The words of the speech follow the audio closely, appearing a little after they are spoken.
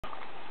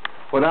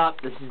What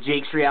up? This is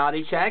Jake's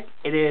Reality Check.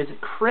 It is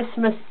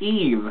Christmas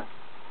Eve,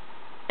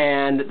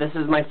 and this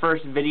is my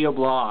first video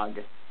blog.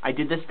 I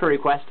did this per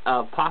request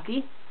of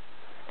Pocky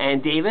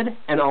and David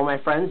and all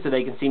my friends so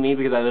they can see me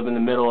because I live in the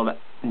middle of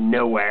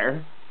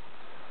nowhere.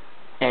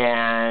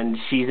 And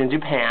she's in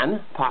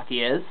Japan,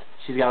 Pocky is.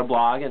 She's got a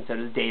blog, and so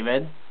does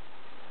David.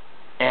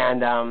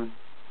 And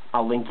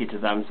I'll link you to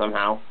them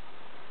somehow.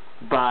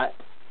 But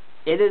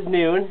it is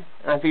noon,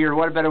 and I figured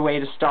what a better way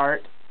to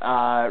start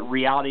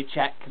Reality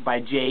Check by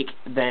Jake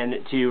than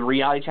to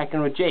Reality Check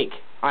in with Jake.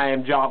 I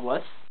am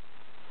jobless,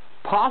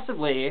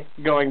 possibly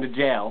going to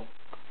jail,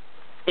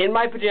 in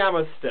my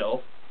pajamas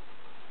still,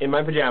 in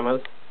my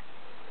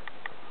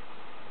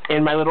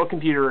little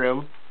computer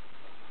room,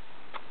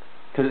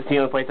 because it's the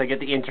only place I get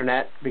the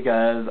internet,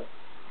 because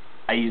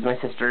I use my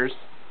sister's.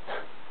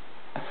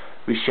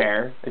 We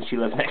share, and she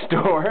lives next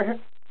door.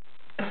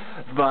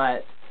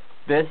 But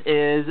this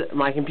is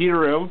my computer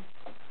room,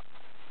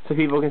 so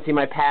people can see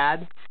my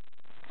pad.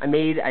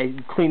 I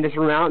cleaned this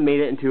room out and made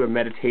it into a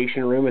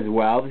meditation room as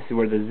well. This is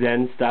where the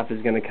Zen stuff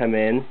is going to come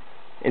in.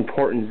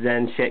 Important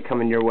Zen shit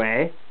coming your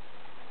way.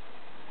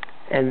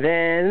 And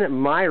then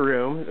my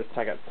room, let's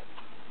check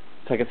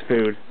its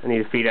food. I need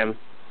to feed him.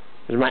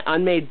 There's my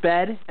unmade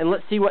bed, and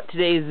let's see what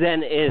today's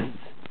Zen is.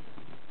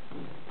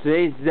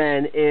 Today's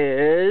Zen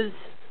is...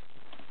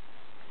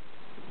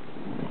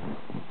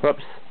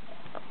 Whoops.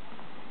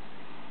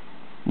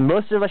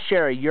 Most of us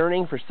share a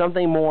yearning for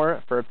something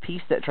more, for a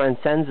peace that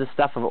transcends the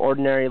stuff of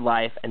ordinary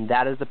life, and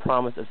that is the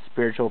promise of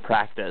spiritual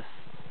practice.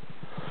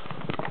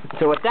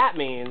 So what that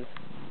means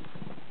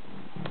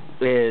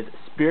is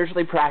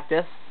spiritually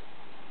practice,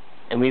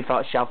 and we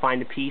shall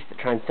find a peace that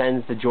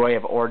transcends the joy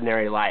of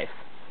ordinary life.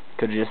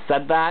 Could have just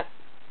said that,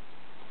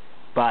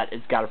 but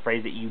it's got to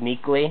phrase it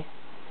uniquely.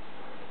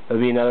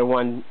 There'll be another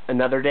one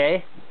another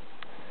day.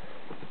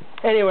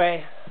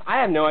 Anyway, I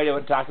have no idea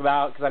what to talk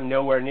about because I'm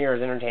nowhere near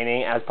as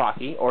entertaining as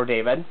Pocky or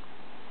David.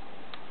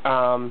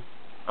 I'm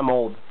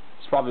old.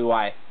 That's probably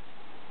why.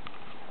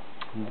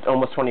 I'm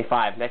almost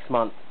 25 next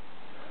month.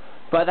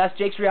 But that's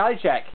Jake's Reality Check.